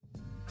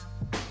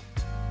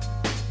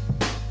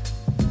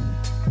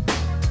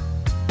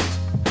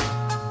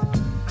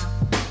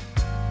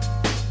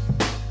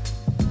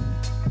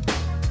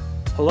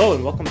Hello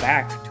and welcome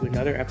back to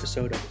another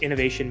episode of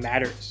Innovation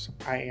Matters.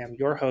 I am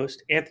your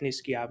host, Anthony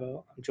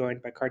Schiavo. I'm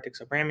joined by Karthik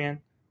Subrahman,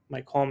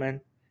 Mike Coleman.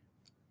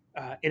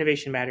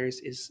 Innovation Matters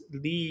is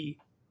the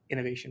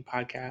innovation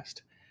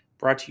podcast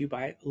brought to you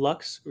by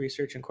Lux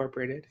Research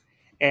Incorporated.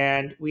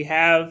 And we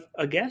have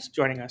a guest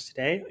joining us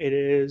today. It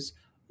is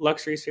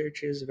Lux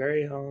Research's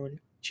very own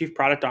Chief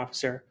Product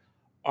Officer,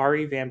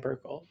 Arij Van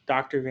Berkel,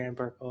 Dr. Van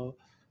Berkel,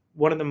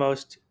 one of the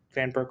most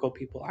Van Berkel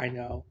people I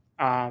know.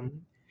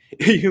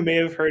 You may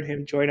have heard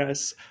him join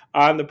us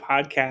on the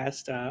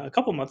podcast a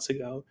couple months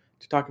ago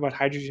to talk about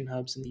hydrogen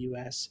hubs in the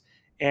U.S.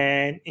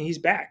 And he's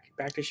back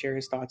to share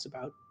his thoughts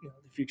about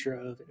the future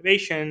of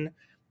innovation,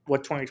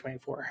 what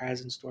 2024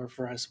 has in store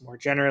for us more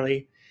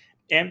generally.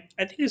 And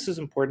I think this is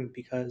important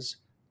because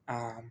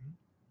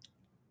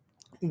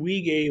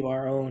we gave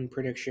our own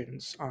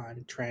predictions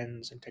on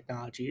trends and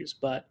technologies,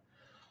 but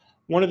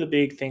one of the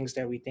big things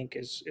that we think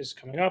is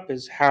coming up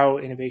is how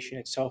innovation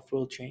itself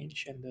will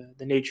change and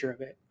the nature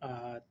of it,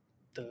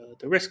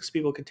 the risks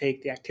people could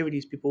take, the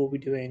activities people will be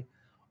doing,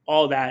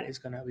 all that is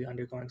going to be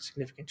undergoing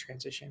significant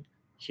transition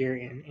here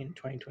in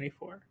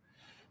 2024.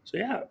 So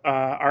yeah,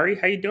 Ari,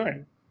 how you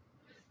doing?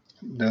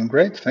 Doing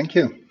great, thank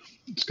you.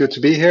 It's good to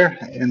be here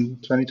in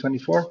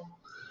 2024.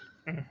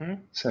 Mm-hmm.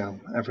 So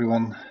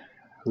everyone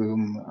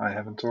whom I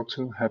haven't talked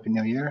to, Happy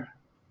New Year.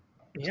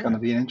 It's Yeah. going to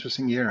be an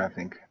interesting year, I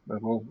think, but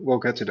we'll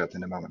get to that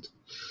in a moment.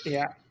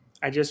 Yeah,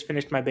 I just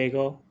finished my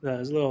bagel.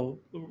 There's a little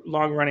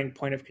long-running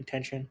point of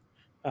contention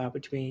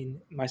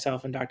between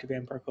myself and Dr.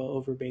 Van Berkel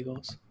over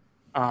bagels.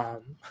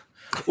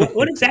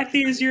 What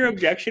exactly is your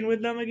objection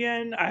with them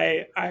again?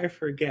 I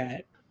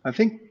forget. I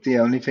think the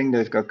only thing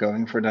they've got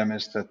going for them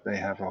is that they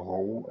have a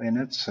hole in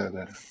it, so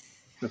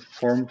the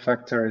form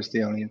factor is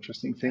the only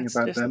interesting thing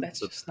about them. That's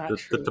just not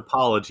true. The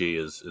topology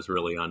is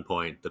really on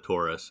point. The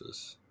torus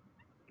is.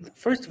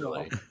 First of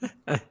all,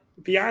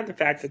 beyond the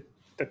fact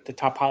that the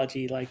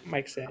topology, like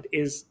Mike said,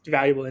 is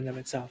valuable in of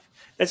itself,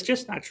 that's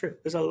just not true.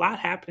 There's a lot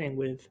happening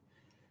with,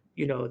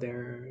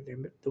 their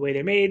the way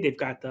they're made. They've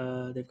got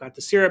the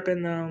syrup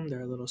in them.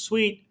 They're a little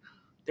sweet.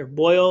 They're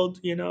boiled.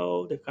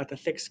 They've got the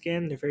thick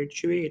skin. They're very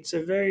chewy. It's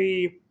a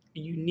very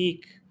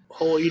unique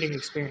whole eating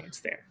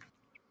experience there.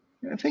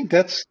 I think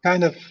that's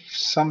kind of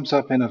sums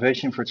up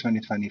innovation for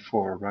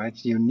 2024, right?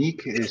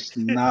 Unique is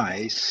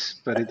nice,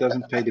 but it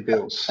doesn't pay the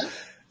bills,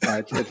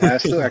 right? It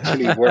has to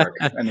actually work.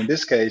 And in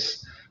this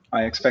case,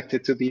 I expect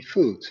it to be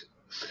food,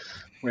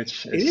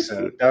 which is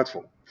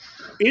doubtful.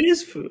 It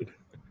is food.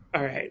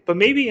 All right. But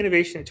maybe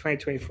innovation in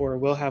 2024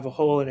 will have a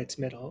hole in its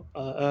middle,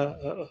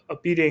 a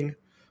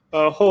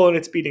hole in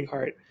its beating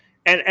heart.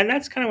 And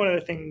that's kind of one of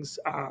the things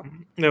that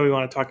we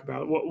want to talk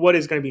about. What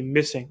is going to be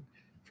missing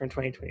from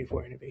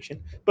 2024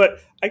 innovation? But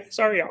I guess,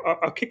 sorry,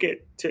 I'll kick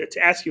it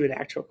to ask you an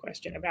actual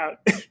question about,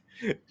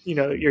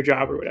 your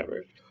job or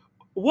whatever.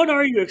 What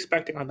are you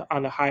expecting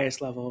on the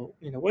highest level?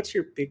 What's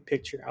your big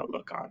picture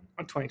outlook on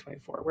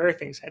 2024? Where are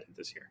things headed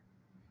this year?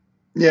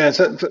 Yeah,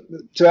 so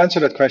to answer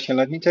that question,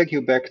 let me take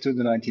you back to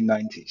the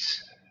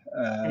 1990s,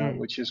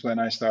 which is when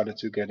I started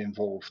to get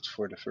involved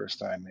for the first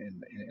time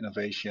in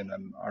innovation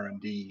and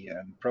R&D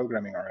and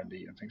programming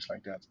R&D and things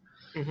like that.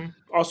 Mm-hmm.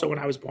 Also, when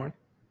I was born.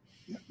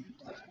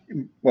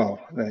 Well,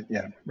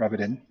 yeah, rub it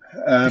in.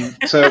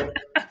 So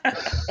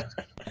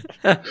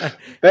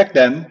back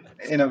then,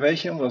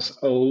 innovation was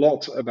a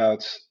lot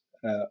about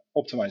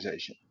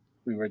optimization.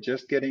 We were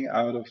just getting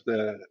out of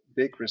the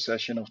big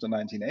recession of the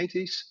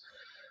 1980s.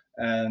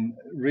 And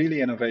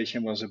really,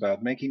 innovation was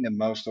about making the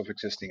most of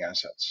existing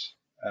assets.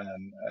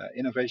 And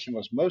innovation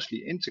was mostly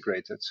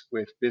integrated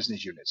with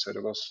business units. So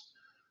there was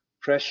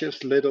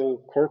precious little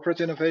corporate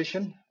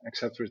innovation,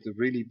 except with the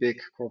really big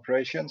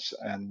corporations.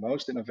 And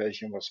most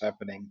innovation was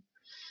happening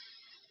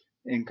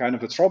in kind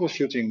of a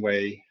troubleshooting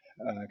way,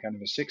 kind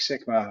of a Six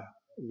Sigma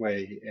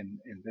way in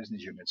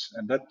business units.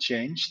 And that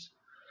changed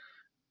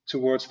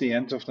towards the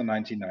end of the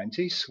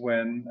 1990s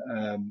when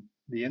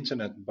the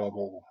internet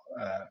bubble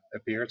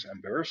appeared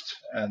and burst,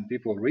 and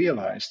people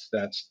realized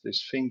that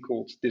this thing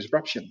called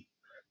disruption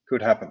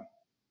could happen.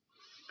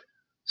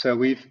 So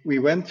we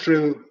went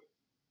through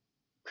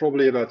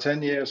probably about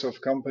 10 years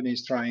of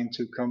companies trying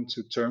to come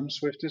to terms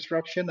with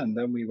disruption, and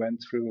then we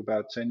went through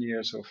about 10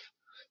 years of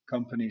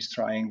companies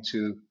trying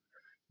to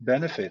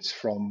benefit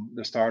from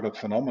the startup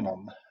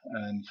phenomenon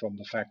and from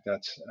the fact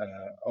that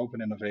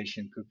open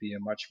innovation could be a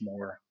much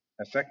more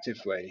effective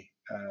way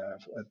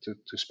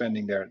to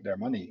spending their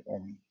money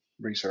on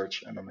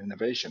research and on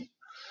innovation.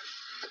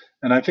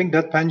 And I think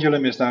that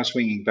pendulum is now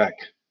swinging back.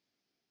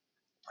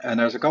 And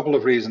there's a couple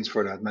of reasons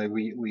for that.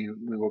 Maybe we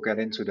will get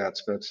into that.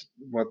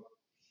 But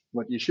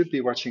what you should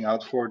be watching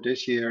out for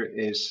this year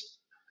is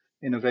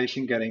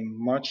innovation getting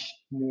much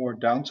more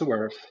down to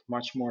earth,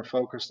 much more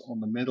focused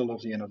on the middle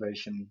of the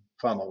innovation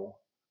funnel.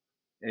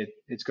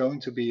 It's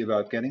going to be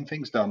about getting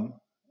things done,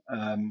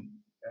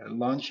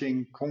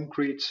 launching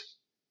concrete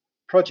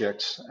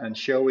projects and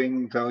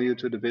showing value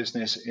to the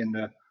business in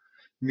the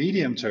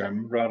medium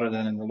term rather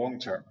than in the long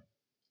term.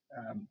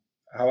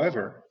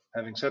 However,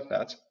 having said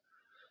that,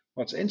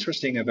 what's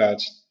interesting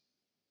about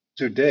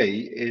today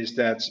is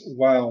that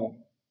while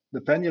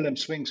the pendulum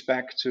swings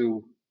back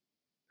to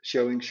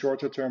showing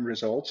shorter term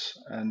results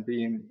and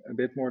being a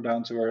bit more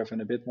down to earth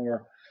and a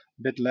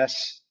bit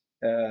less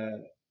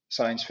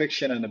science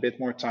fiction and a bit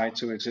more tied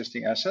to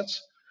existing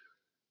assets.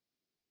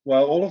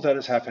 While all of that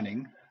is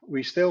happening,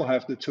 we still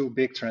have the two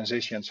big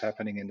transitions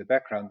happening in the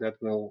background that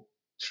will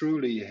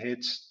truly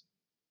hit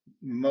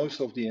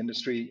most of the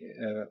industry,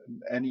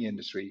 any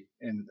industry,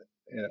 in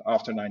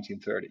after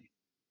 1930.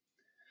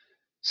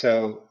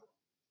 So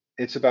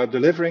it's about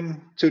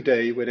delivering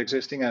today with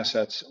existing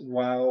assets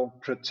while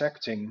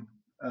protecting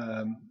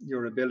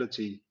your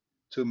ability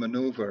to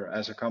maneuver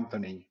as a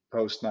company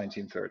post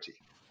 1930.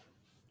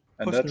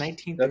 And Post that's that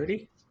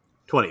 1930?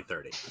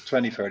 2030.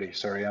 2030.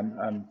 Sorry,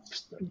 I'm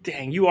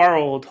Dang, you are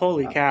old.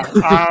 Holy cow.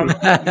 I'm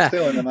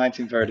still in the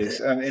 1930s,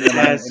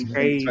 That's in the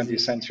 20th crazy.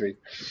 century.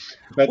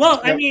 But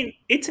Well, I yeah, mean,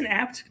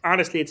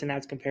 honestly, it's an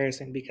apt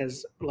comparison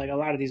because like a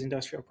lot of these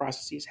industrial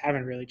processes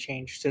haven't really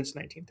changed since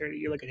 1930.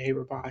 You look at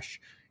Haber Bosch,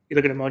 you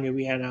look at ammonia.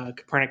 We had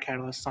Copernic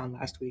catalysts on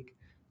last week,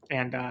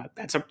 and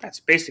that's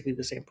basically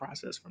the same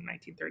process from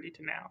 1930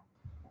 to now.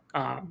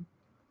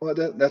 well,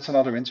 that's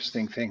another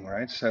interesting thing,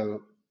 right?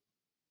 So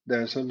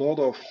there's a lot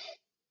of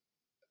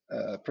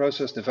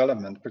process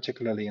development,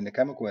 particularly in the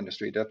chemical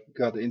industry, that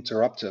got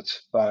interrupted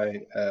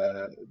by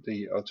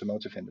the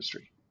automotive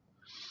industry.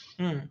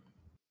 Hmm.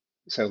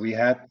 So we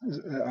had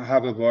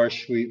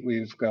Haber-Bosch,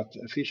 we've got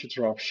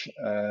Fischer-Tropsch,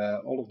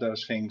 all of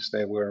those things,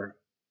 they were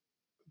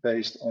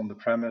based on the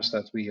premise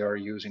that we are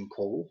using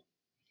coal.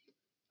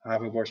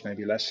 Haber-Bosch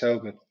maybe less so,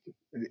 but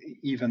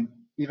even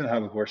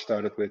Haber-Bosch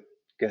started with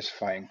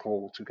gasifying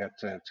coal to get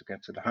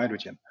to the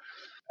hydrogen.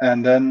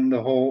 And then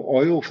the whole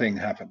oil thing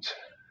happened.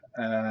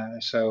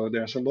 So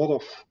there's a lot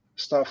of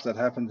stuff that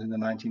happened in the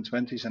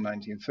 1920s and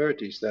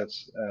 1930s that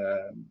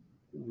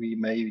we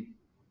may,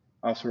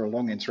 after a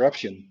long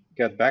interruption,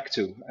 get back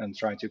to and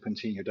try to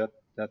continue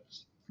that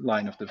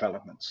line of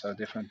development, so a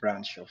different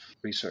branch of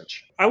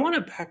research. I want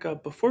to back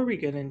up before we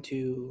get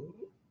into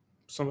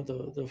some of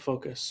the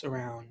focus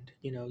around,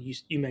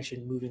 you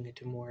mentioned moving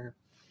into more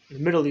in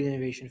the middle of the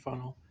innovation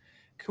funnel.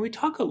 Can we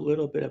talk a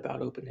little bit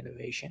about open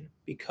innovation?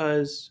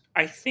 Because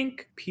I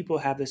think people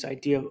have this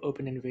idea of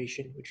open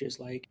innovation, which is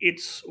like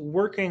it's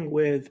working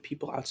with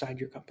people outside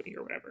your company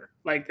or whatever.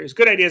 Like there's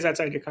good ideas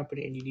outside your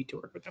company and you need to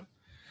work with them.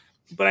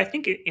 But I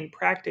think in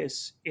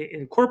practice,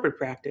 in corporate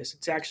practice,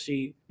 it's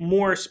actually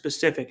more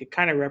specific. It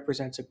kind of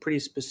represents a pretty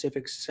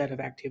specific set of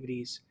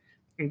activities.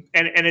 And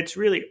it's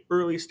really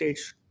early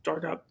stage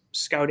startup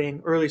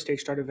scouting, early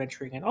stage startup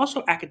venturing, and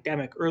also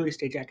early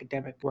stage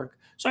academic work.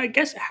 So I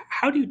guess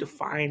how do you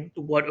define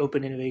what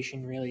open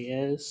innovation really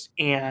is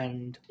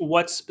and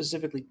what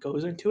specifically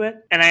goes into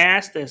it? And I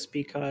ask this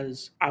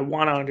because I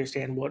want to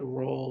understand what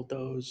role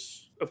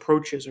those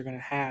approaches are going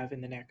to have in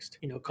the next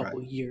couple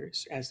Right. of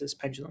years as this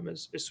pendulum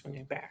is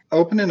swinging back.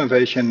 Open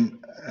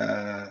innovation,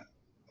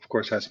 of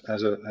course,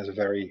 has a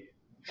very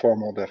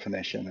formal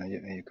definition, and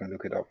you can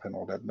look it up and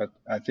all that. But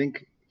I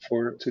think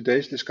for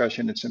today's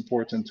discussion, it's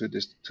important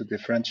to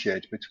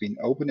differentiate between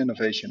open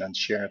innovation and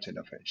shared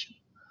innovation.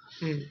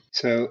 Mm.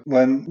 So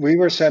when we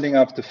were setting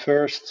up the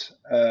first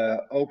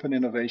open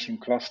innovation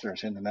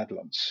clusters in the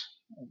Netherlands,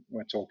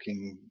 we're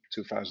talking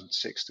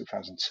 2006,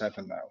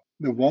 2007 now.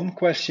 The one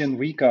question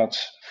we got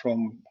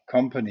from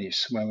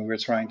companies when we were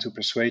trying to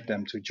persuade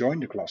them to join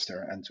the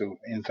cluster and to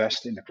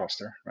invest in the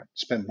cluster, right,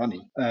 spend money,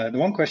 the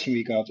one question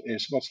we got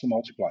is, what's the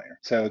multiplier?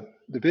 So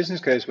the business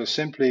case was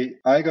simply,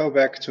 I go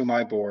back to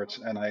my board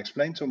and I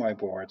explain to my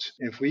board,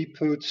 if we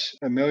put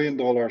 $1 million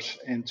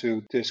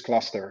into this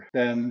cluster,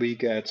 then we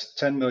get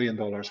 $10 million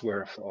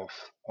worth of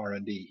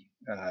R&D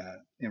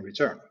in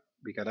return.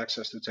 We get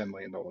access to $10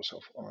 million worth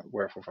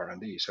of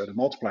R&D. So the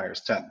multiplier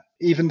is 10.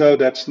 Even though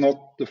that's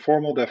not the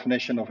formal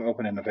definition of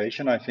open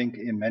innovation, I think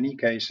in many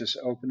cases,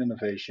 open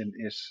innovation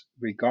is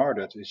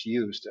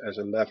used as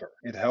a lever.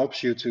 It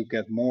helps you to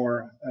get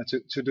more,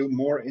 to do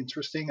more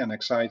interesting and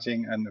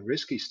exciting and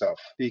risky stuff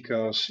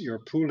because you're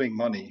pooling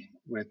money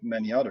with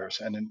many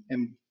others. And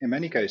in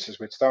many cases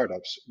with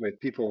startups, with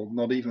people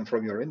not even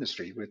from your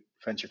industry, with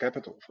venture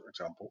capital, for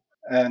example.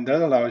 And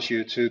that allows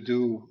you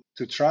to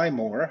try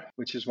more,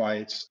 which is why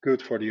it's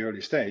good for the early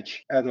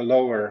stage at a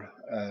lower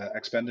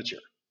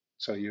expenditure.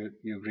 So you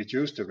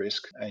reduce the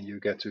risk and you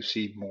get to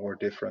see more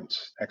different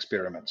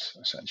experiments,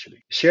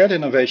 essentially. Shared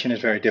innovation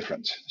is very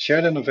different.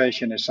 Shared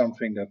innovation is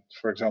something that,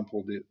 for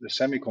example, the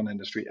semicon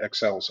industry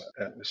excels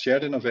at.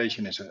 Shared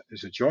innovation is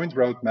a joint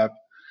roadmap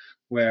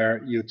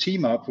where you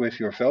team up with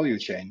your value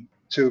chain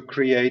to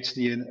create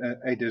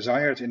a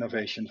desired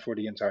innovation for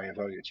the entire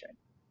value chain.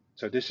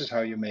 So this is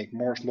how you make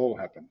Moore's law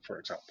happen, for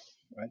example.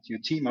 Right? You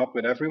team up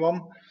with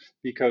everyone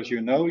because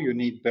you know you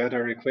need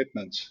better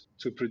equipment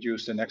to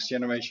produce the next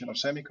generation of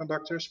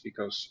semiconductors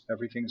because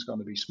everything is going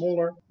to be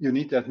smaller. You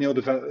need that new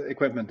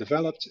equipment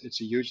developed.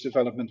 It's a huge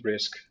development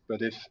risk.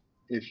 But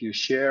if you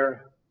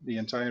share the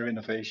entire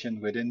innovation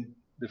within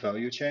the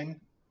value chain,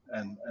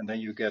 And then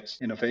you get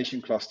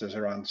innovation clusters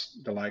around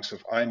the likes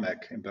of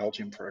IMEC in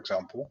Belgium, for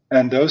example.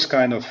 And those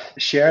kind of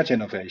shared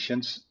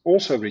innovations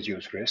also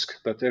reduce risk,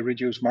 but they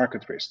reduce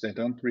market risk. They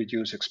don't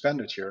reduce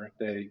expenditure,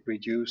 they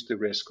reduce the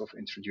risk of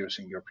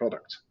introducing your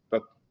product.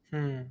 But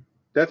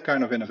that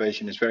kind of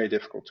innovation is very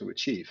difficult to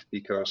achieve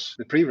because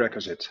the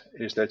prerequisite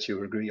is that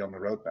you agree on the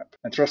roadmap.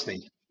 And trust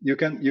me, you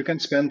can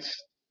spend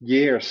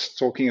years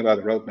talking about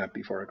a roadmap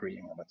before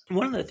agreeing on it.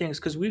 One of the things,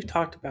 because we've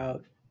talked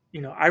about,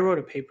 I wrote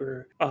a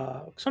paper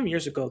some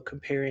years ago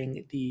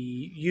comparing the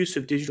use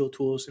of digital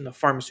tools in the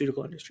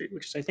pharmaceutical industry,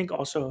 which is, I think,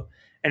 also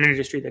an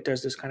industry that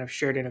does this kind of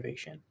shared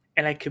innovation.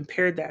 And I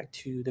compared that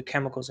to the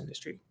chemicals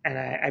industry. And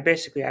I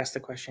basically asked the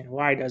question,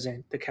 why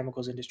doesn't the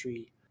chemicals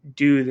industry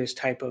do this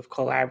type of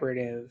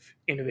collaborative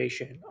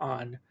innovation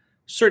on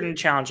certain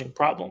challenging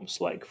problems?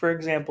 Like, for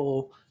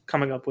example,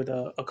 coming up with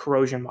a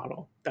corrosion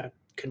model that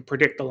can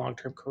predict the long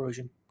term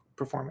corrosion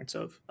performance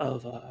of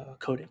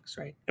coatings,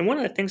 right? And one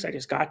of the things I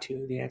just got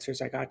to, the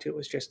answers I got to,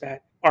 was just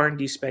that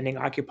R&D spending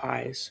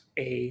occupies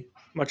a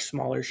much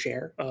smaller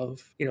share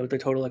of the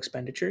total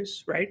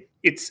expenditures, right?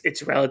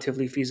 It's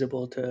relatively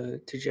feasible to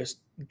just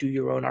do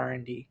your own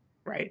R&D,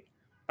 right?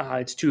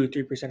 It's 2 or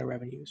 3% of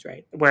revenues,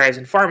 right? Whereas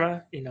in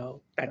pharma,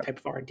 that type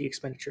of R&D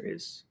expenditure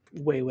is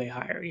way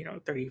higher,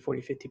 30,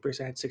 40,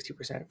 50%,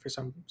 60% for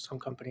some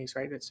companies,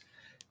 right? It's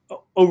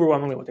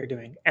overwhelmingly what they're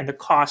doing, and the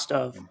cost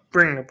of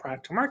bringing a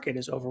product to market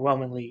is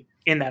overwhelmingly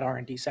in that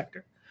R&D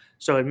sector.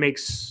 So it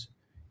makes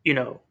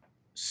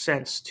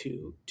sense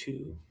to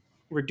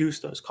reduce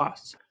those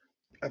costs.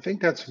 I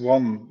think that's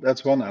one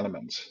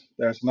element.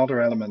 There's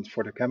another element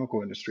for the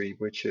chemical industry,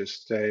 which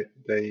is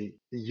they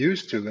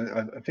used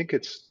to. I think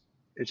it's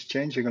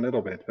changing a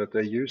little bit, but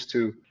they used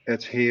to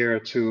adhere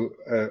to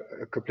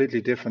a completely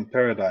different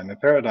paradigm, a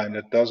paradigm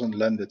that doesn't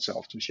lend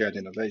itself to shared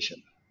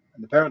innovation.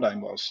 And the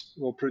paradigm was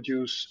we'll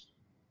produce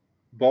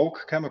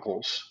bulk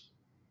chemicals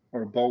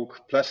or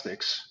bulk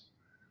plastics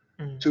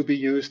to be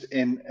used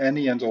in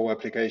any and all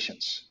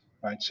applications,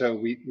 right? So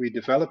we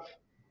develop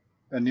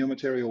a new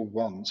material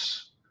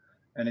once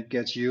and it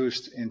gets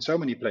used in so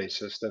many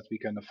places that we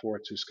can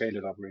afford to scale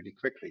it up really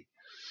quickly.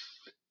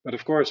 But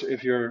of course,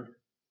 if you're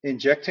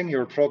injecting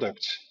your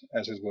product,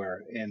 as it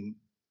were, in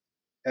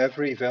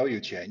every value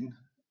chain,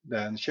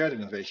 then shared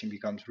innovation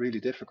becomes really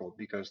difficult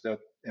because that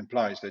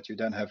implies that you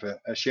then have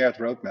a shared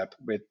roadmap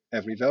with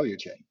every value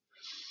chain.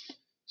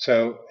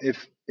 So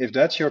if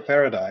that's your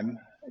paradigm,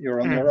 you're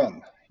on your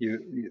own.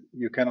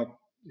 You cannot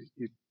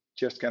you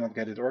just cannot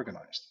get it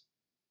organized.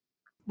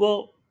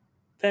 Well,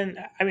 then,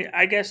 I mean,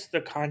 I guess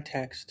the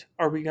context,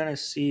 are we going to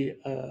see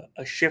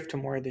a shift to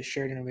more of this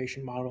shared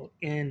innovation model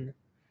in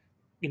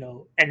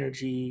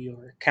energy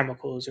or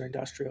chemicals or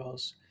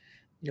industrials,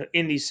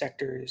 in these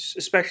sectors,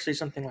 especially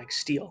something like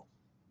steel,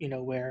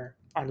 where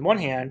on the one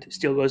hand,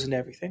 steel goes into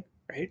everything,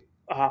 right?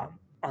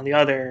 On the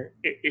other,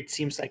 it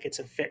seems like it's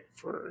a fit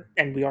for,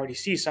 and we already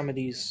see some of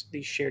these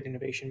shared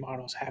innovation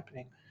models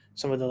happening.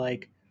 Some of the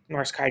like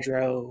Norsk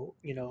Hydro,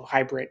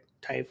 hybrid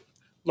type,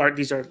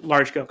 these are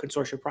large scale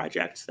consortium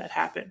projects that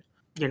happen,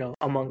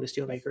 among the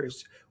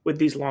steelmakers with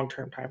these long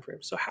term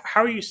timeframes. So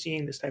how are you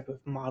seeing this type of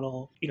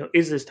model?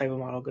 Is this type of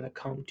model going to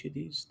come to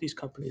these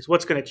companies?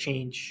 What's going to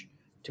change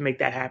to make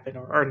that happen,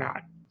 or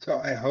not? So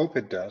I hope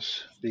it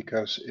does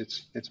because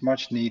it's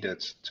much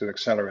needed to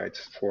accelerate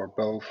for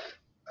both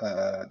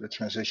the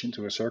transition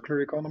to a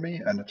circular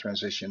economy and the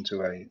transition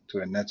to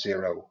a net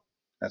zero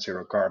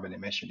carbon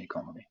emission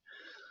economy.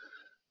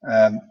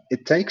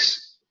 It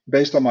takes,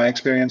 based on my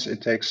experience,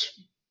 it takes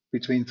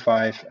between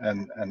 5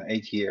 and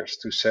 8 years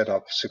to set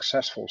up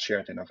successful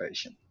shared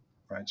innovation,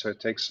 right? So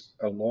it takes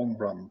a long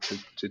run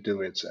to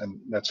do it.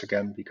 And that's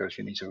again because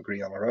you need to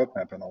agree on a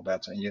roadmap and all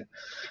that. And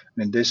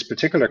in this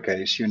particular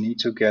case, you need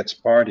to get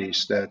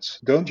parties that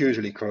don't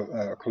usually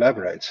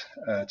collaborate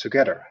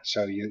together.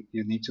 So you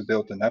need to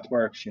build the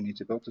networks, you need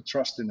to build the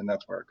trust in the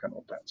network and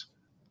all that.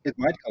 It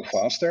might go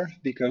faster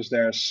because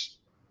there's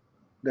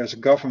a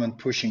government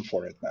pushing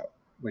for it now,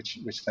 which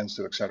tends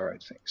to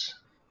accelerate things.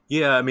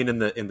 Yeah, I mean, in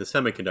the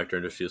semiconductor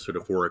industry, it sort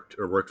of worked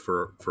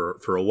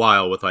for a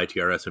while with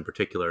ITRS in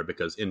particular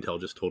because Intel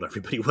just told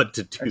everybody what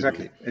to do,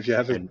 Exactly. If you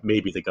have and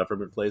maybe the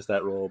government plays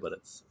that role, but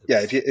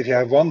yeah, it's if you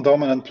have one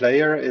dominant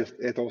player,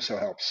 it also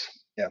helps.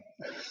 Yeah,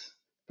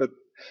 but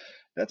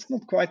that's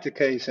not quite the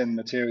case in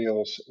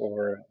materials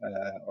or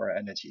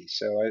energy.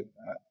 So I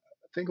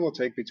think it will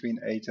take between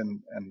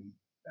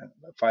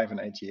 5 and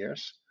 8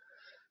 years,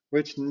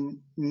 which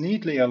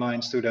neatly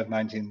aligns to that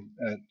 19.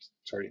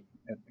 Sorry,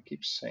 it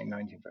keeps saying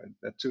 19.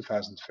 That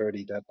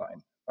 2030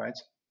 deadline, right?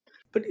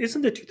 But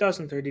isn't the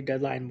 2030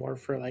 deadline more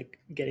for like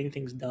getting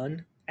things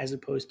done as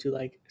opposed to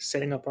like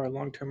setting up our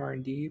long term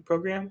R&D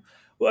program?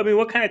 Well, I mean,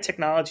 what kind of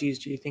technologies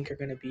do you think are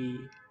going to be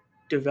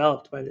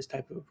developed by this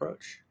type of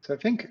approach? So I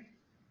think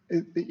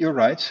you're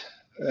right.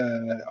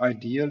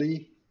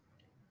 Ideally,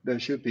 there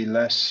should be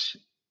less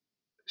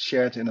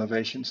shared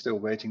innovation still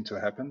waiting to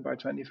happen by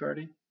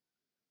 2030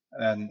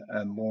 and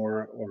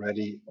more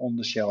already on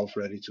the shelf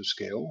ready to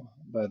scale.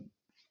 But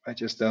I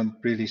just don't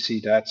really see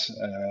that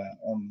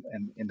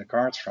in the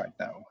cards right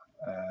now.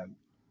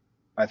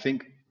 I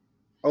think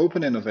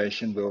open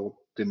innovation will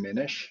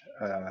diminish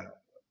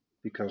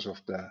because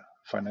of the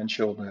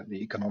financial,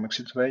 the economic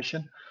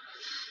situation.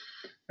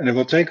 And it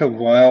will take a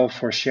while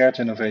for shared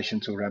innovation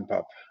to ramp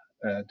up,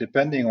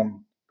 depending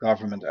on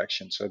government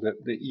action. So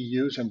the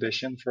EU's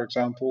ambition, for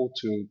example,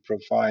 to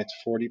provide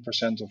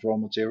 40% of raw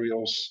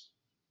materials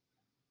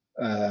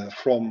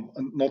from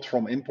not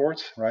from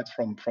import, right,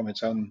 from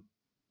its own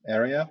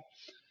area,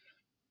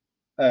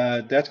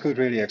 that could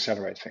really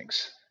accelerate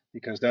things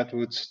because that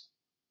would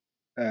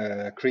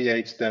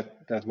create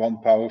that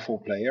one powerful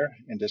player,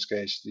 in this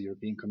case the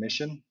European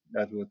Commission,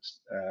 that would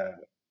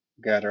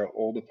gather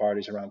all the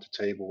parties around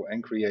the table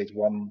and create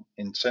one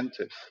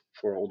incentive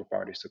for all the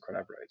parties to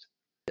collaborate.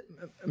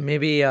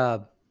 Maybe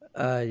a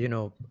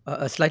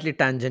slightly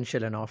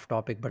tangential and off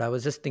topic, but I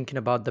was just thinking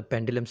about the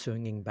pendulum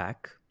swinging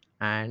back,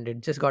 and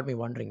it just got me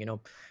wondering.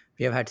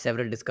 We have had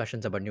several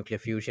discussions about nuclear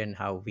fusion,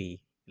 how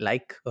we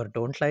like or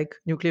don't like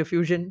nuclear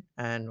fusion,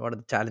 and what are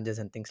the challenges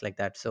and things like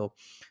that. So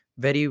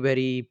very,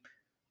 very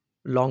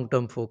long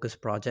term focus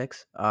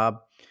projects.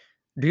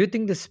 Do you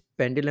think this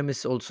pendulum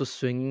is also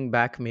swinging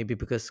back, maybe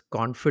because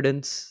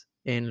confidence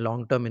in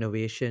long term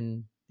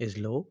innovation is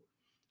low?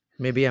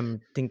 Maybe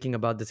I'm thinking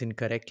about this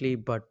incorrectly,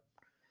 but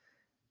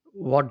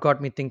what got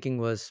me thinking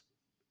was,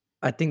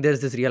 I think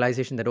there's this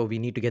realization that, oh, we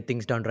need to get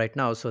things done right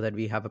now so that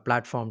we have a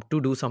platform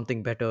to do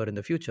something better in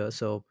the future.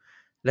 So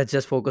let's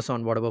just focus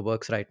on whatever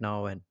works right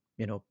now and,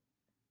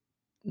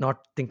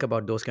 not think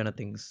about those kind of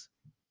things.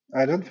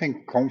 I don't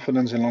think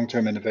confidence in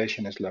long-term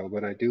innovation is low,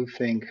 but I do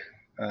think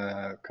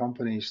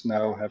companies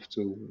now have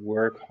to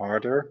work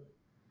harder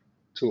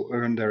to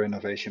earn their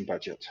innovation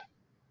budget.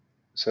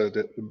 So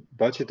the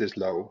budget is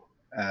low,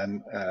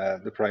 and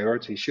the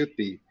priority should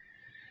be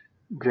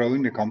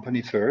growing the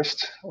company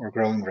first or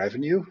growing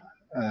revenue,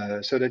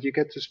 so that you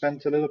get to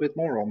spend a little bit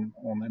more on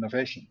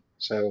innovation.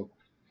 So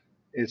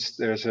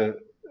there's a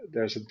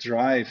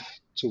drive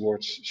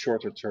towards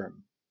shorter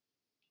term.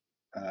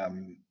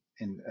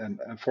 And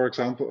for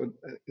example,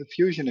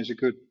 fusion is a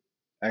good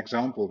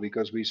example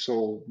because we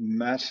saw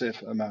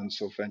massive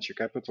amounts of venture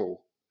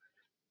capital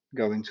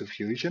going to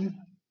fusion.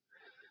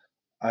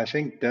 I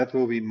think that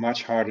will be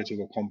much harder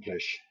to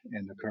accomplish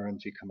in the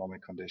current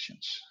economic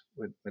conditions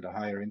with a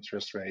higher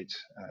interest rate.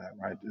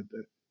 Right?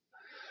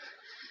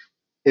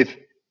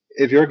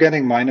 If you're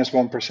getting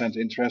 -1%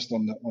 interest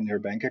on your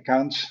bank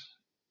account,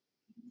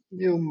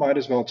 you might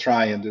as well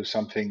try and do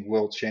something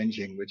world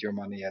changing with your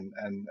money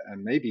and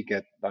maybe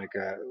get like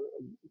a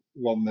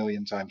 1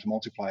 million times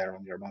multiplier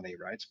on your money,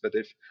 right? But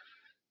if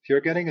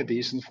you're getting a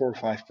decent 4 or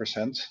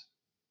 5%,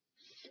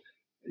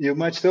 you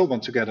might still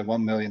want to get a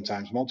 1 million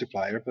times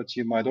multiplier, but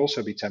you might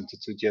also be tempted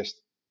to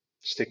just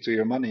stick to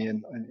your money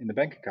in the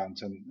bank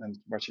account and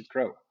watch it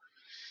grow.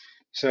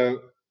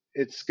 So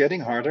it's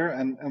getting harder.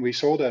 And we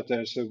saw that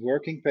there's a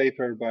working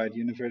paper by the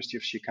University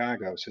of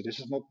Chicago. So this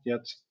is not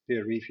yet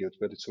peer reviewed,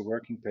 but it's a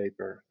working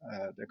paper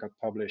that got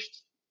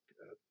published,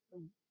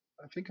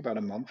 I think about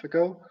a month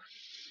ago.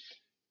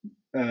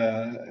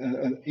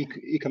 An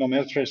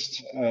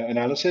econometrist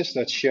analysis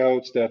that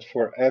showed that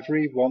for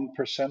every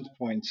 1%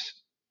 point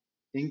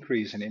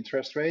increase in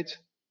interest rate,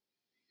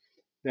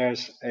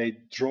 there's a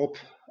drop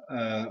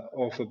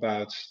of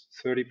about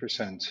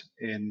 30%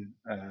 in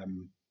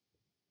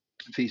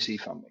VC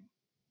funding.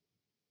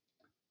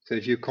 So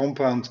if you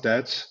compound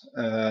that,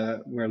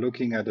 we're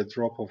looking at a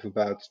drop of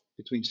about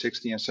between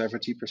 60 and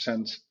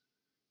 70%,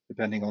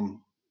 depending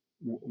on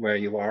where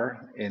you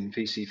are in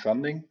VC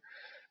funding.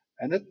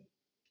 And that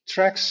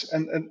tracks,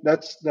 and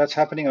that's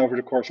happening over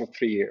the course of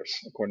 3 years,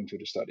 according to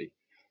the study.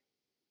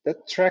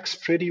 That tracks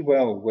pretty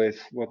well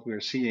with what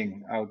we're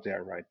seeing out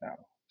there right now.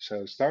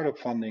 So startup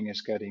funding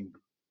is getting,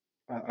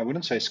 I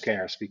wouldn't say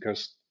scarce,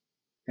 because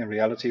in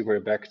reality, we're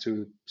back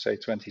to, say,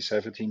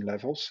 2017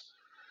 levels.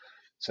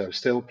 So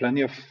still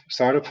plenty of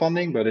startup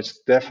funding, but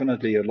it's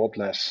definitely a lot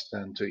less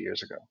than 2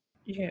 years ago.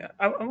 Yeah,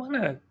 I want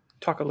to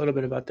talk a little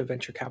bit about the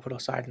venture capital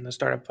side and the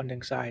startup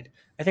funding side.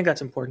 I think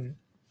that's important.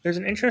 There's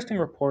an interesting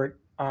report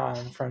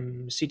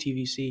from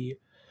CTVC.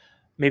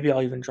 Maybe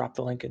I'll even drop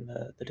the link in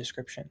the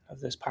description of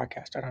this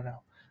podcast. I don't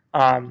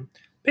know.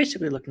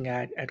 Basically, looking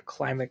at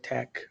climate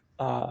tech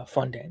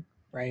funding,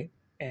 right,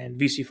 and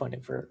VC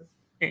funding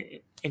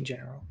in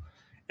general.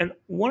 And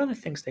one of the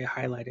things they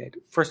highlighted,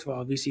 first of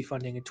all, VC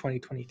funding in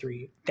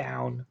 2023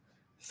 down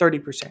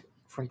 30%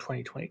 from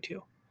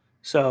 2022.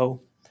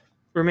 So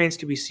remains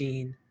to be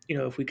seen,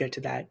 if we get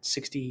to that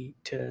 60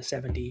 to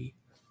 70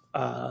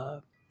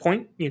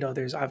 point,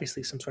 there's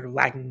obviously some sort of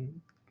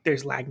lagging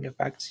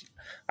effects.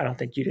 I don't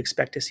think you'd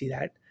expect to see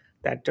that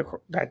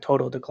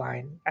total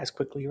decline as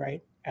quickly,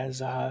 right,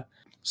 as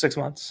 6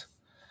 months.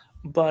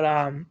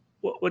 But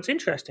what's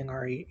interesting,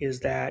 Ari,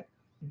 is that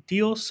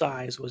deal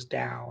size was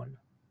down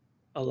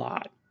a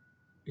lot,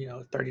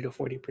 30 to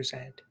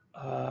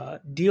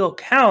 40%. Deal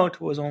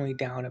count was only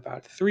down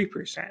about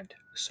 3%.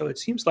 So it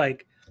seems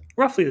like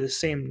roughly the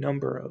same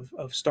number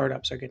of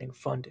startups are getting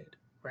funded,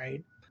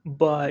 right?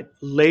 But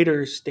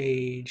later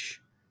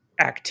stage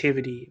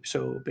activity,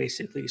 so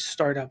basically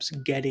startups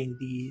getting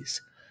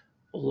these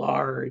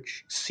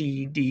large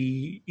C,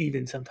 D,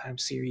 even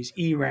sometimes Series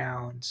E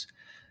rounds,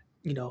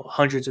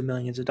 hundreds of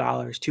millions of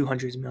dollars,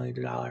 200 millions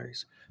of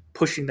dollars,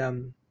 pushing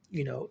them,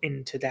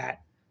 into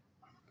that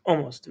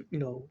almost,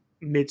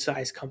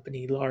 mid-sized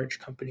company, large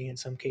company in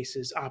some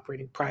cases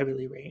operating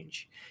privately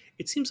range.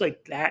 It seems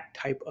like that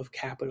type of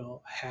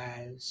capital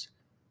has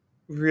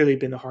really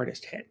been the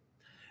hardest hit.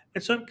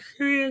 And so I'm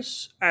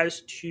curious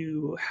as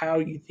to how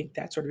you think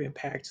that sort of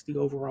impacts the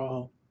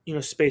overall,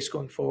 space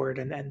going forward,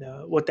 and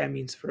what that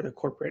means for the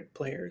corporate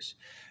players.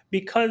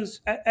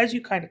 Because as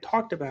you kind of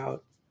talked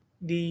about,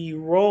 the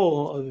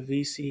role of a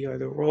VC or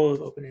the role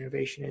of open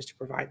innovation is to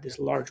provide this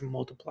large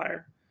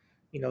multiplier.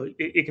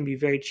 It can be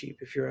very cheap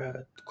if you're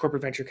a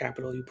corporate venture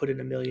capital. You put in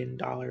 $1 million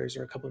or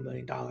a couple $1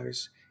 million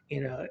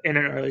in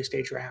an early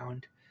stage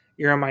round.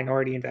 You're a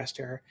minority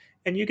investor,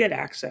 and you get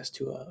access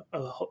to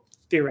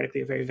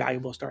theoretically a very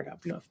valuable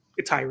startup.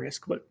 It's high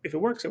risk, but if it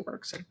works, it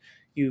works, and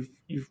you've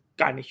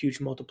gotten a huge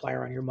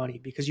multiplier on your money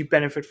because you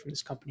benefit from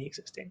this company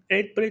existing.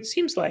 But it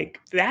seems like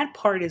that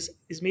part is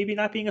maybe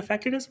not being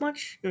affected as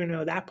much.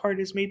 That part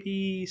is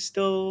maybe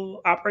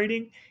still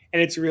operating,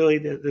 and it's really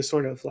the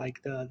sort of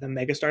like the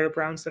mega startup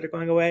rounds that are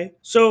going away.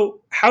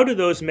 So how do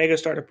those mega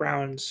startup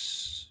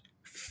rounds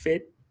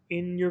fit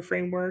in your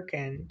framework,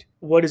 and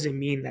what does it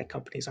mean that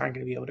companies aren't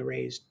going to be able to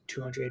raise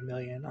 200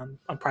 million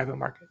on private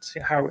markets?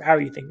 How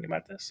are you thinking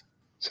about this?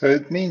 So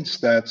it means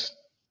that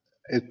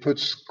it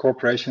puts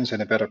corporations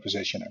in a better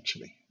position,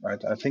 actually, right?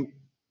 I think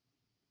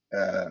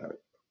uh,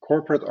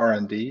 corporate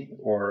R&D,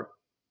 or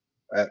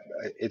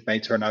it may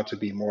turn out to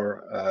be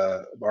more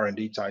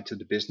R&D tied to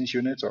the business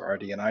unit, or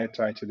RD&I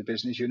tied to the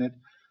business unit,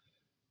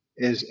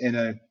 is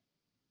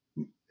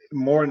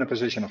more in a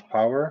position of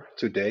power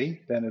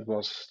today than it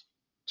was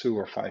 2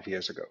 or 5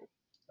 years ago.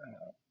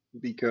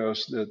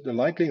 Because the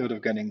likelihood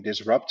of getting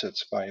disrupted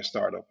by a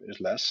startup is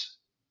less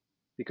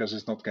because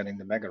it's not getting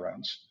the mega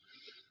rounds.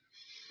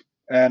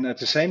 And at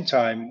the same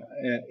time,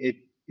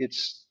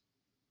 it's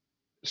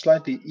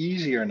slightly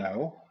easier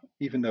now,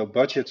 even though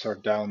budgets are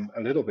down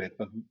a little bit,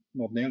 but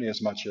not nearly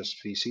as much as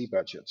VC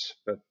budgets.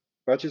 But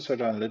budgets are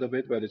down a little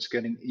bit, but it's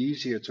getting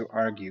easier to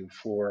argue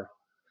for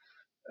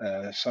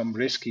some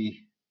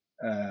risky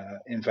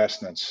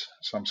investments,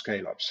 some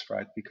scale ups,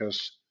 right?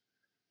 Because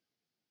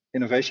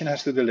innovation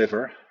has to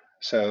deliver.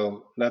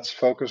 So let's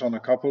focus on a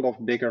couple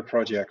of bigger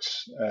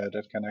projects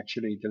that can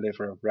actually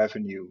deliver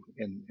revenue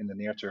in the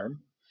near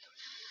term.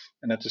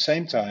 And at the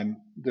same time,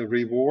 the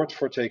reward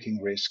for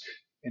taking risk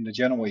in the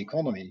general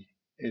economy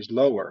is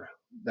lower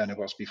than it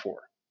was before.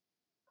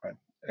 Right?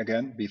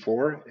 Again,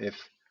 before, if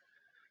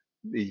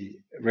the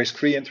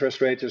risk-free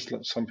interest rate is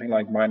something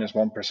like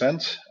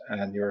 -1%,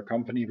 and your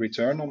company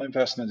return on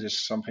investment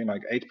is something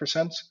like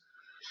 8%,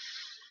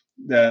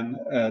 then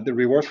the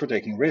reward for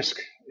taking risk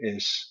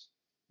is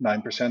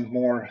 9%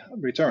 more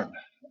return.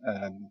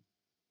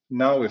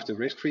 Now, if the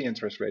risk-free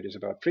interest rate is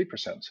about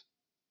 3%,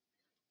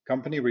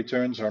 company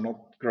returns are not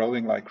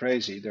growing like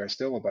crazy. They're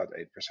still about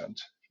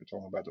 8%. We're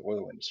talking about the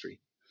oil industry.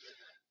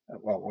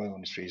 Well, oil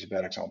industry is a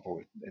bad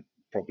example. It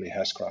probably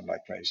has grown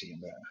like crazy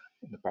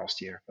in the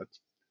past year, but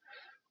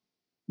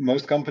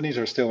most companies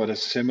are still at a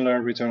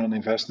similar return on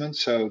investment.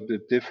 So the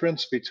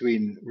difference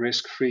between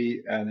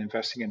risk-free and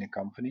investing in a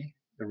company,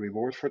 the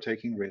reward for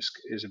taking risk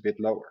is a bit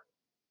lower,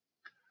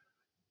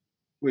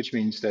 which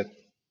means that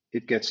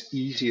it gets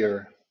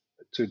easier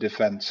to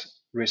defend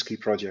risky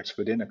projects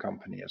within a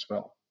company as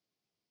well,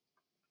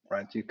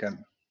 right? You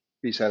can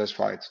be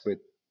satisfied with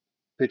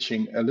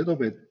pitching a little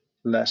bit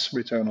less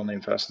return on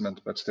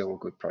investment, but still a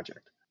good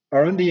project.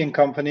 R&D in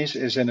companies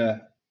is in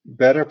a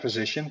better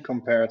position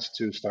compared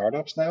to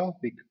startups now,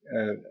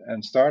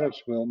 and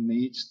startups will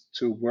need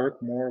to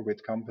work more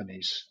with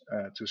companies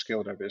to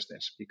scale their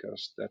business,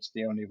 because that's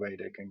the only way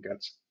they can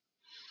get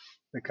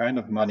the kind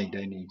of money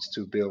they need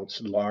to build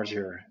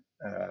larger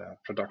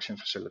production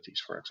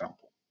facilities, for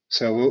example.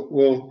 So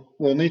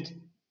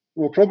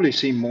we'll probably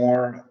see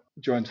more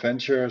joint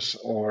ventures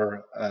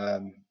or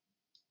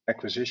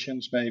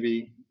acquisitions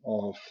maybe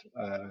of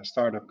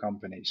startup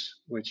companies,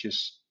 which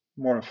is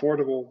more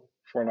affordable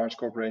for large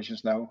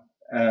corporations now,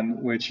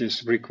 and which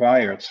is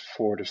required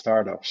for the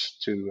startups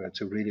to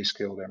really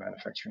scale their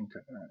manufacturing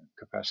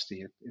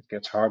capacity. It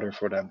gets harder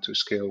for them to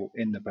scale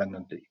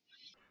independently.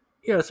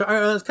 Yeah, so I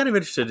was kind of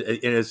interested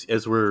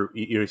as we're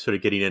sort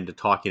of getting into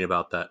talking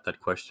about that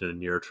question of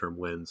near term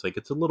wins. Like,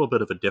 it's a little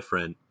bit of a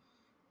different.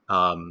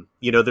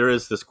 There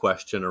is this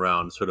question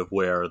around sort of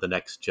where the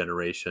next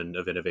generation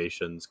of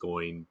innovations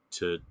going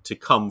to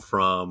come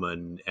from,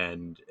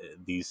 and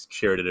these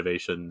shared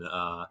innovation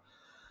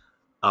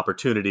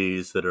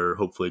opportunities that are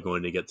hopefully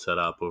going to get set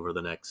up over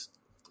the next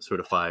sort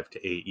of 5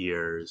 to 8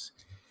 years.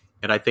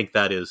 And I think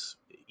that is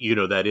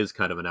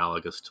kind of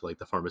analogous to like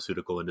the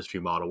pharmaceutical industry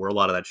model, where a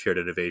lot of that shared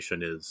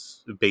innovation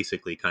is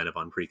basically kind of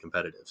on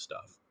pre-competitive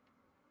stuff.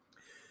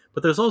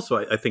 But there's also,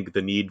 I think,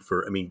 the need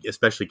for,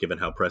 especially given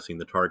how pressing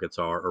the targets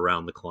are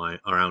around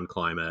around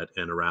climate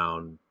and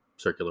around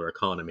circular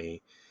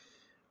economy,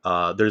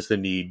 there's the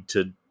need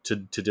to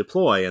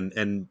deploy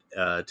and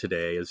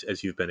today,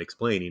 as you've been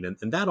explaining,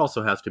 and that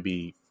also has to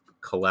be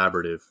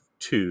collaborative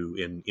too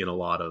in a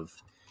lot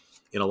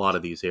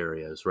of these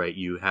areas, right?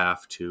 You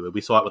have to.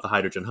 We saw it with the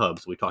hydrogen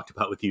hubs we talked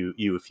about with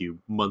you a few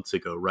months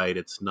ago, right?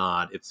 It's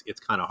not. It's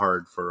kind of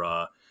hard for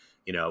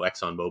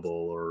ExxonMobil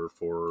or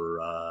for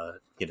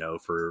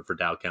for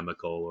Dow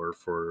Chemical or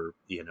for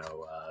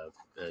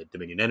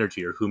Dominion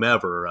Energy or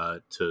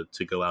whomever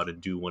to go out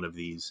and do one of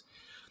these,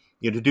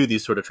 to do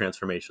these sort of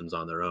transformations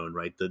on their own,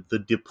 right? The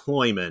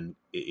deployment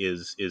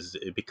is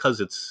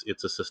because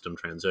it's a system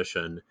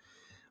transition.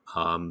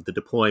 The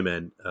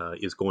deployment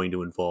is going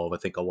to involve, I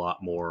think, a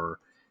lot more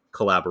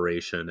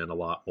collaboration and a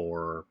lot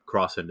more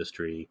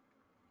cross-industry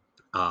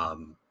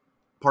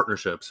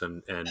partnerships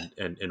and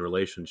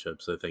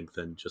relationships, I think,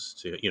 than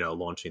just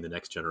launching the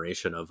next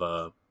generation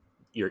of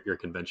your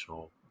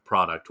conventional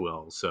product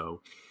will.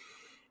 So,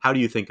 how do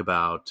you think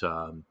about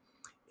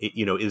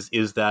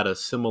is that a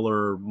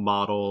similar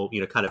model?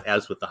 Kind of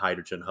as with the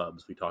hydrogen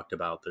hubs we talked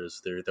about.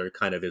 There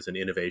kind of is an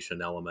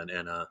innovation element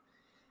and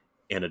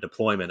a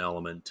deployment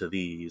element to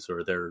these,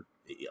 or do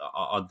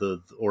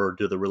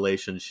the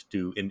relations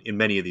in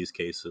many of these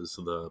cases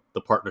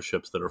the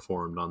partnerships that are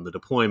formed on the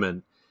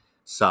deployment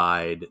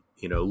side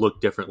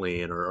look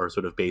differently and are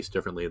sort of based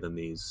differently than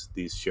these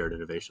shared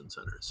innovation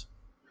centers?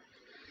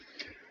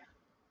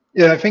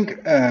 Yeah, I think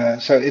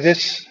so. It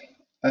is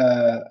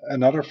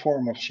another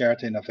form of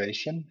shared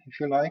innovation, if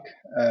you like.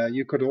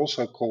 You could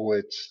also call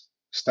it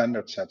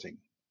standard setting,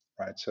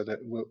 right? So that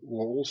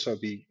we'll also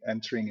be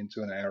entering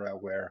into an era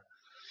where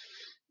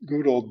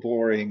good old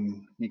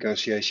boring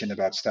negotiation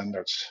about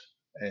standards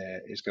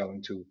is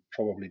going to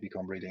probably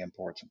become really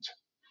important.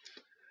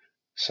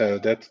 So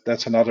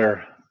that's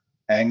another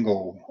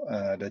angle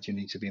that you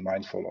need to be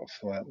mindful of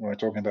when we're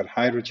talking about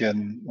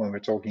hydrogen. When we're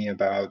talking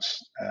about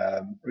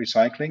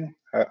recycling,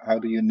 how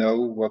do you know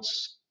what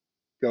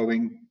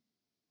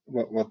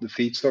the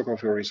feedstock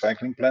of your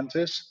recycling plant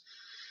is?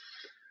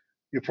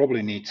 You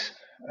probably need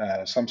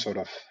some sort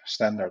of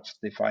standard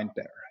defined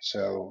there.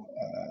 So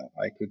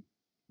I could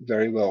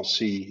very well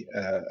see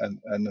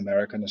an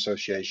American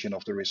association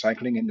of the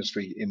recycling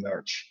industry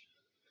emerge,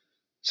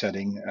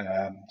 setting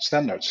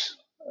standards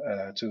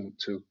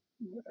to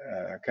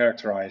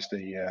characterize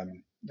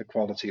the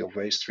quality of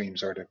waste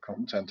streams or the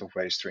content of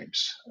waste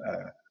streams,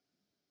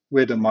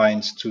 with a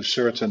mind to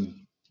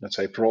certain, let's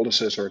say,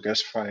 pyrolysis or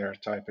gasifier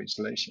type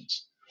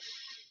installations.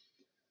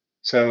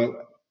 So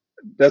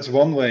that's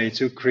one way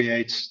to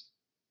create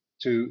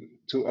to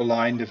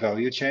align the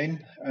value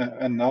chain.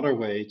 Another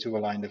way to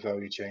align the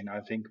value chain, I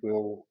think,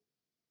 will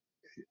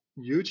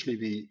hugely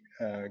be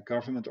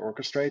government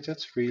orchestrated,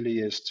 really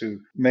is to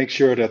make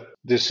sure that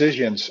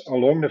decisions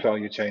along the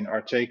value chain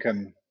are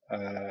taken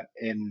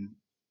in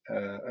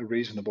a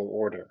reasonable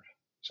order.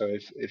 So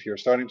if you're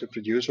starting to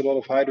produce a lot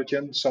of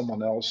hydrogen,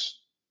 someone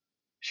else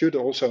should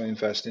also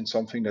invest in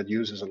something that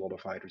uses a lot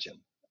of hydrogen.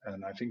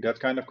 And I think that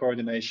kind of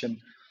coordination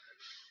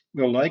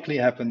will likely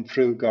happen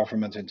through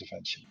government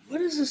intervention. What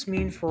does this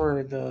mean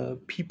for the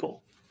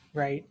people,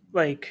 right?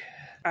 Like,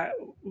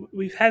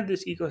 we've had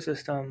this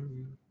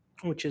ecosystem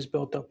which is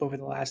built up over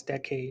the last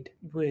decade,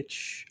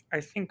 which I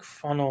think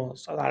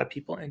funnels a lot of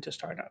people into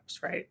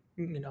startups, right?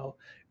 You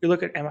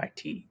look at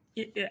MIT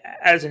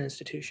as an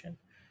institution,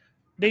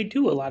 they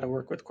do a lot of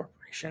work with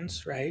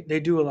corporations, right? They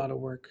do a lot of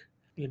work,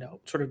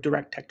 sort of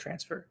direct tech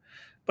transfer.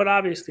 But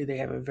obviously, they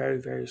have a very,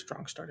 very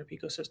strong startup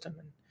ecosystem.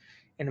 And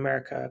in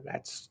America,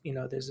 that's,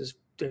 there's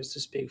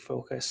this big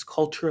focus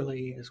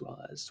culturally as well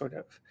as sort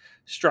of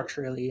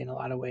structurally in a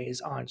lot of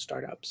ways on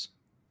startups.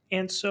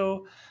 And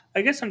so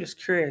I guess I'm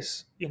just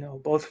curious,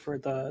 both for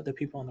the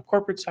people on the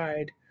corporate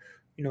side,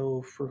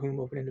 for whom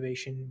open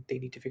innovation, they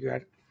need to figure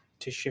out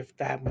to shift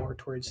that more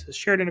towards the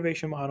shared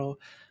innovation model,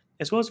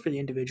 as well as for the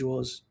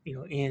individuals,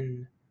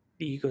 in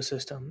the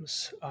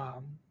ecosystems,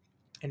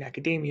 in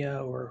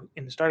academia or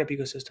in the startup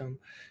ecosystem.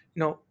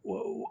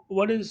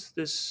 What is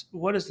this?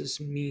 What does this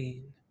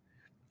mean?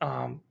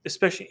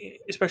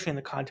 Especially in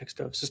the context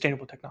of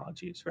sustainable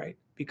technologies, right?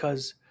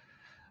 Because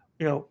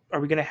are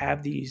we going to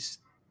have these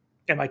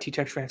MIT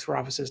tech transfer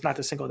offices? Not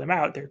to single them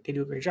out, they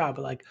do a great job,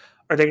 but like,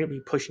 are they going to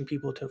be pushing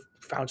people to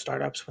found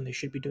startups when they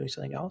should be doing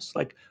something else?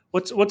 Like,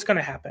 what's going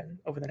to happen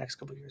over the next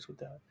couple of years with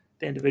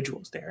the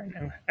individuals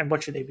there, and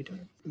what should they be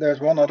doing? There's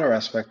one other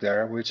aspect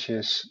there, which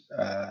is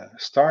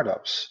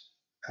startups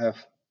have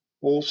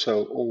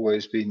also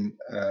always been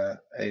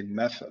a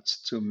method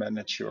to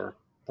manage your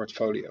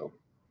portfolio.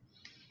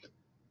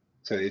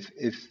 So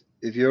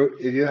if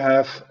you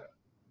have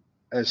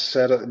a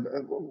set of,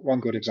 one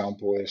good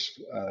example is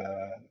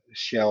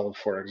Shell,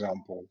 for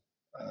example,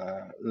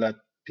 let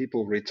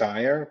people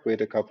retire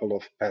with a couple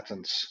of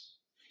patents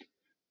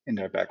in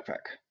their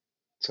backpack.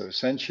 So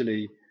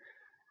essentially,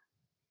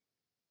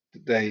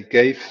 they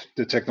gave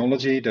the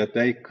technology that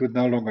they could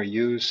no longer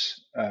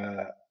use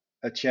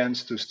a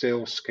chance to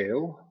still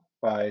scale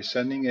by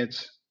sending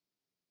it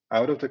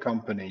out of the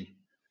company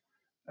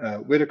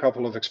with a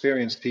couple of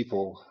experienced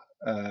people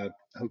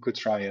who could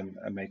try and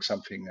make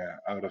something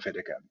out of it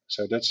again.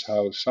 So that's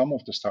how some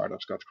of the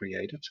startups got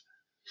created.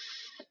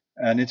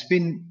 And it's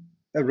been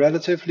a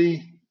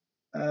relatively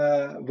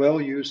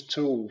well-used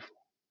tool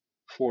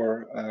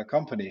for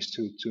companies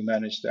to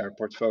manage their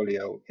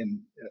portfolio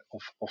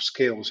of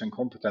skills and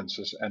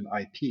competences and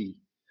IP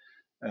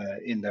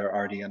in their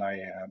RD&I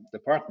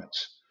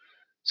departments.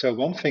 So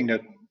one thing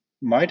that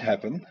might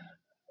happen,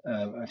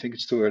 I think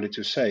it's too early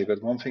to say,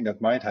 but one thing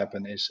that might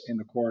happen is in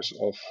the course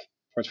of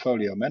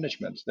portfolio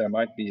management, there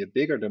might be a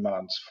bigger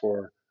demand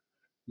for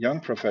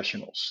young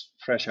professionals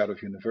fresh out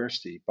of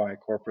university by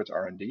corporate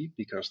R&D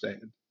because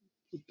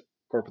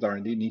corporate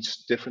R&D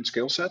needs different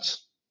skill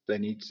sets. They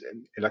need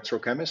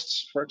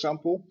electrochemists, for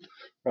example,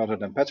 rather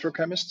than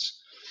petrochemists.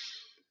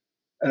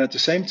 And at the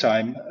same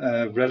time,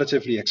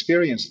 relatively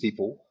experienced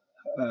people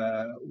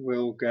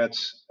will get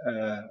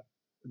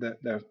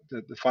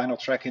the final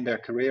track in their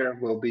career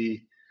will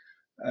be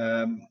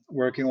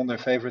working on their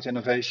favorite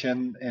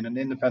innovation in an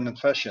independent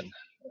fashion,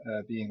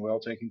 being well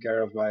taken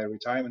care of by a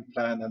retirement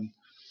plan and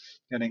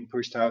getting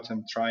pushed out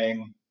and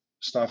trying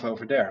stuff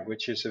over there,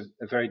 which is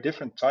a very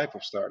different type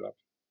of startup.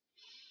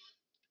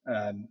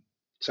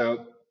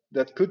 So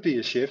that could be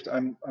a shift.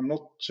 I'm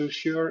not too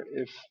sure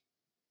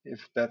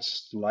if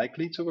that's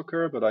likely to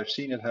occur, but I've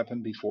seen it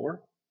happen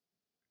before.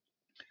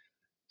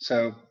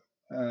 So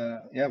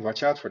yeah,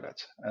 watch out for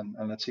that,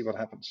 and let's see what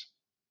happens.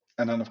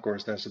 And then of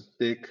course there's a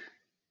big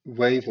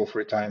wave of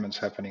retirements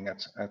happening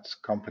at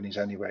companies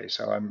anyway.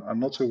 So I'm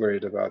not too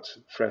worried about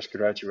fresh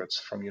graduates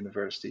from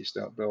universities.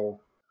 They'll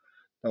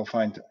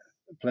find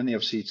plenty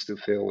of seats to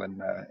fill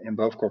in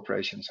both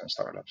corporations and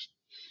startups.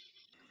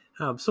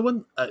 So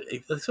one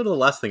sort of the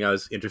last thing I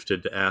was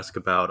interested to ask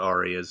about,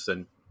 Ari, is,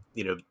 and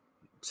you know,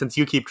 since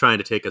you keep trying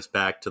to take us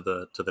back to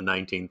the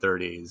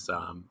 1930s,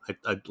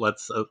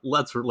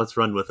 let's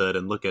run with it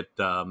and look at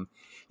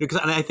because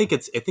I think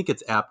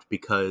it's apt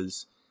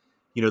because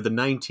the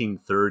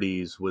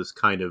 1930s was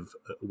kind of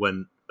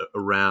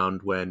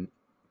around when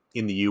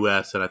in the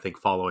U.S. and I think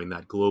following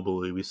that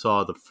globally, we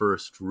saw the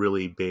first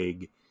really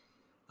big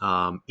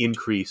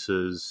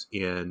increases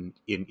in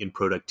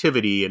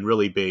productivity, and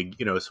really big,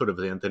 sort of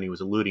as Anthony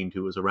was alluding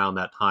to, was around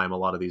that time a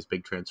lot of these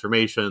big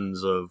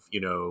transformations of,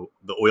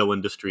 the oil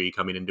industry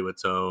coming into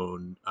its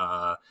own,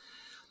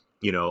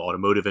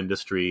 automotive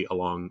industry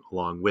along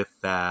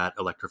with that,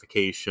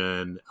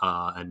 electrification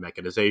and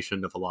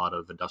mechanization of a lot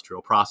of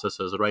industrial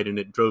processes, right? And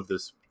it drove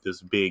this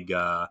big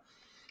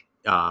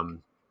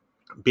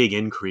big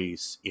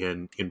increase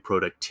in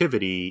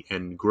productivity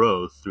and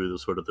growth through the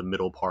sort of the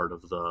middle part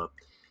of the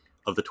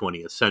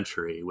 20th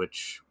century,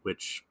 which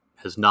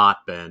has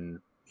not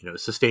been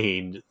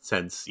sustained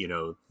since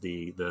the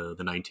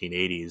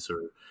 1980s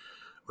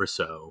or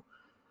so.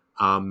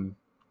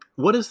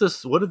 What is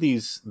this? What are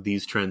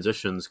these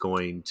transitions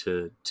going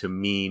to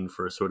mean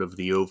for sort of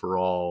the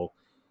overall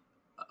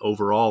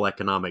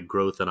economic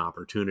growth and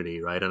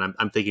opportunity, right? And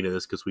I'm thinking of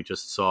this because we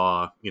just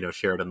saw,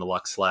 shared in the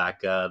Lux Slack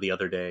the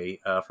other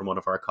day from one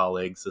of our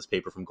colleagues, this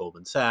paper from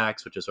Goldman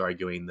Sachs, which is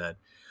arguing that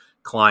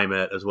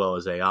climate as well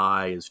as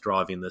AI is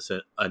driving this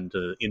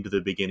into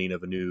the beginning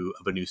of a new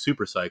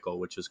super cycle,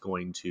 which is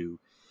going to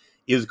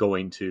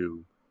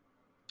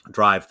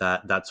drive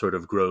that sort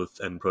of growth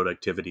and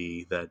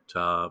productivity that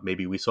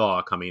maybe we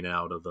saw coming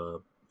out of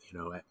the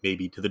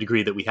maybe to the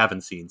degree that we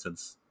haven't seen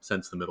since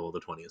the middle of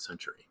the 20th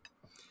century.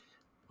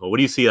 Well, what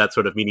do you see that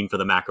sort of meaning for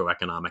the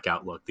macroeconomic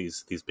outlook,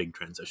 these big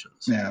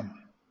transitions? Yeah.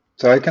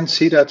 So I can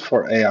see that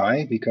for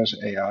AI, because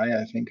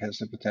AI, I think, has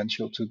the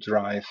potential to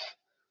drive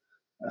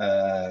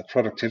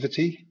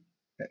productivity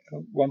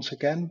once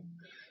again.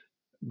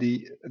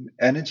 The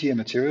energy and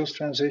materials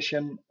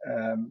transition,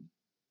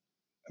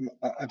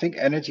 I think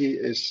energy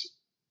is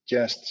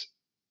a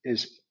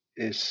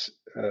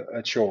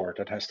chore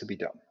that has to be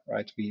done,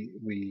 right?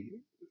 We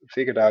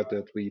figured out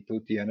that we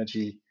put the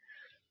energy,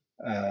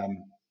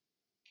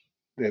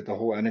 the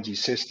whole energy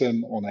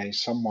system on a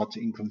somewhat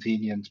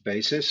inconvenient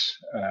basis,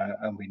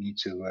 and we need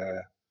to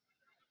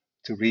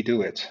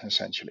redo it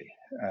essentially,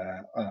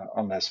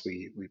 unless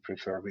we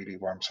prefer really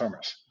warm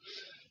summers.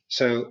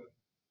 So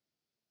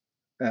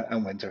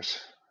and winters,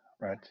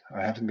 right?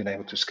 I haven't been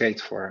able to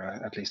skate for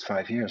at least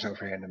 5 years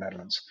over here in the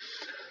Netherlands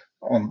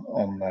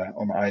on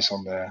ice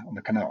on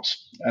the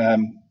canals.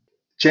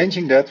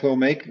 Changing that will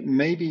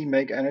maybe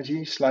make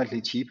energy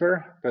slightly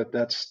cheaper, but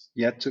that's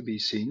yet to be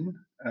seen.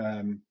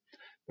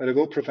 But it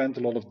will prevent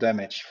a lot of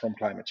damage from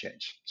climate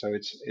change. So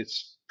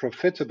it's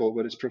profitable,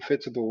 but it's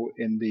profitable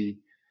in the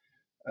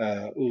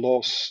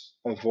loss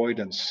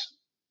avoidance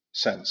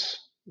sense,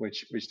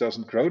 which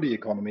doesn't grow the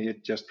economy,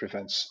 it just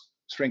prevents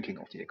shrinking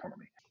of the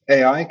economy.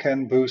 AI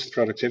can boost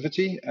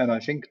productivity, and I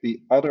think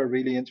the other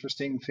really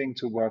interesting thing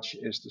to watch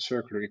is the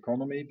circular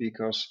economy,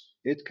 because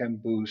it can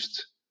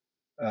boost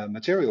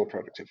material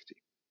productivity.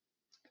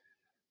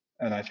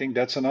 And I think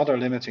that's another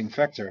limiting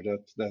factor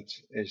that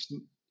is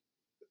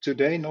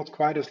today not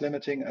quite as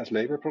limiting as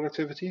labor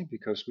productivity,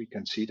 because we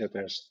can see that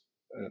there's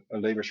a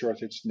labor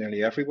shortage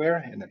nearly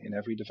everywhere in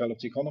every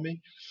developed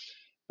economy.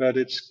 But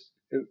it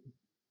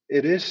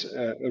is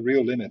a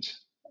real limit,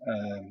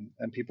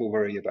 and people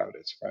worry about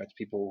it, right?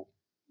 People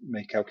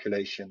make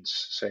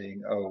calculations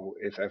saying, oh,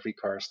 if every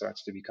car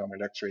starts to become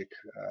electric,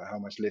 how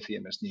much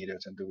lithium is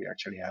needed, and do we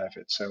actually have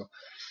it? So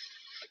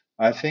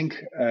I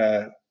think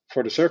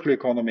for the circular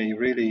economy,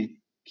 really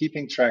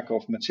keeping track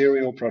of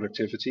material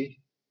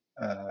productivity,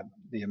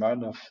 the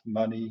amount of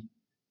money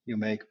you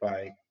make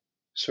by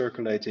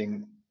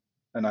circulating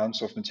an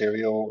ounce of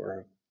material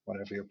or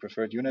whatever your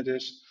preferred unit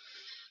is,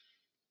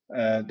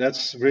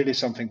 that's really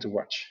something to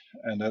watch.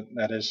 And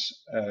that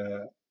is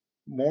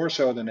more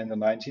so than in the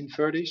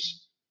 1930s,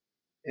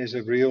 is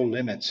a real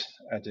limit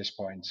at this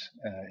point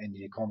in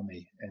the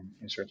economy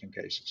in certain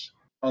cases.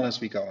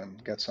 Unless we go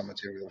and get some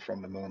material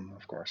from the moon,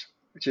 of course,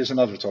 which is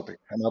another topic.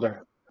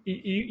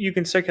 You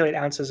can circulate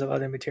ounces of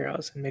other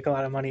materials and make a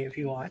lot of money if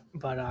you want,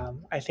 but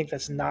I think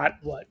that's not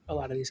what a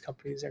lot of these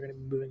companies are going to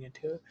be moving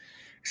into,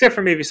 except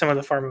for maybe some of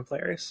the pharma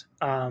players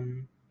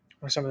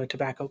or some of the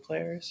tobacco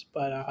players.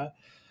 But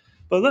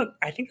look,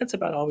 I think that's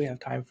about all we have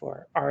time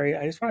for. Ari,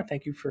 I just want to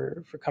thank you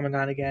for coming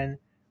on again,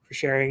 for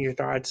sharing your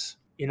thoughts.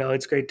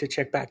 It's great to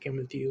check back in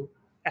with you,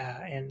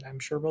 and I'm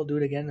sure we'll do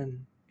it again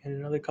in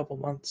another couple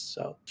months.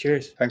 So,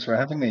 cheers. Thanks for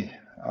having me.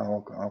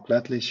 I'll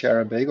gladly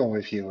share a bagel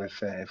with you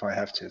if I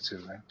have to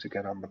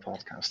get on the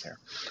podcast here.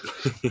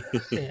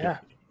 Yeah,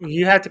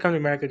 you have to come to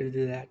America to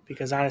do that,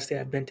 because honestly,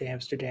 I've been to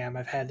Amsterdam.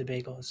 I've had the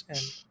bagels, and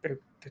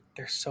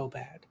they're so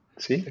bad.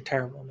 See, they're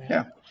terrible, man.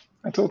 Yeah,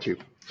 I told you.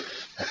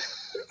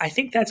 I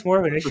think that's more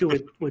of an issue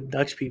with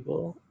Dutch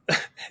people,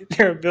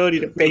 their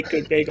ability to bake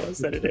good bagels,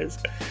 than it is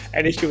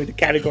an issue with the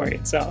category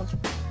itself.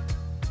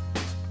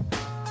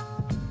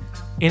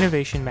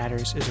 Innovation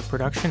Matters is a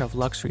production of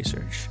Lux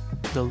Research,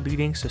 the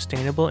leading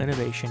sustainable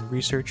innovation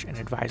research and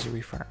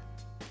advisory firm.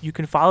 You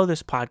can follow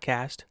this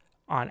podcast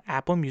on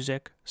Apple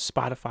Music,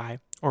 Spotify,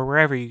 or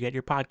wherever you get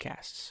your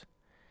podcasts.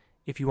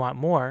 If you want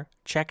more,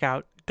 check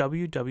out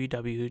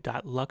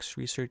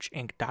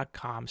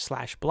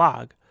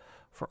www.luxresearchinc.com/blog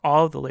for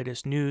all of the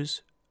latest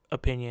news,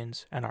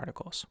 opinions, and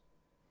articles.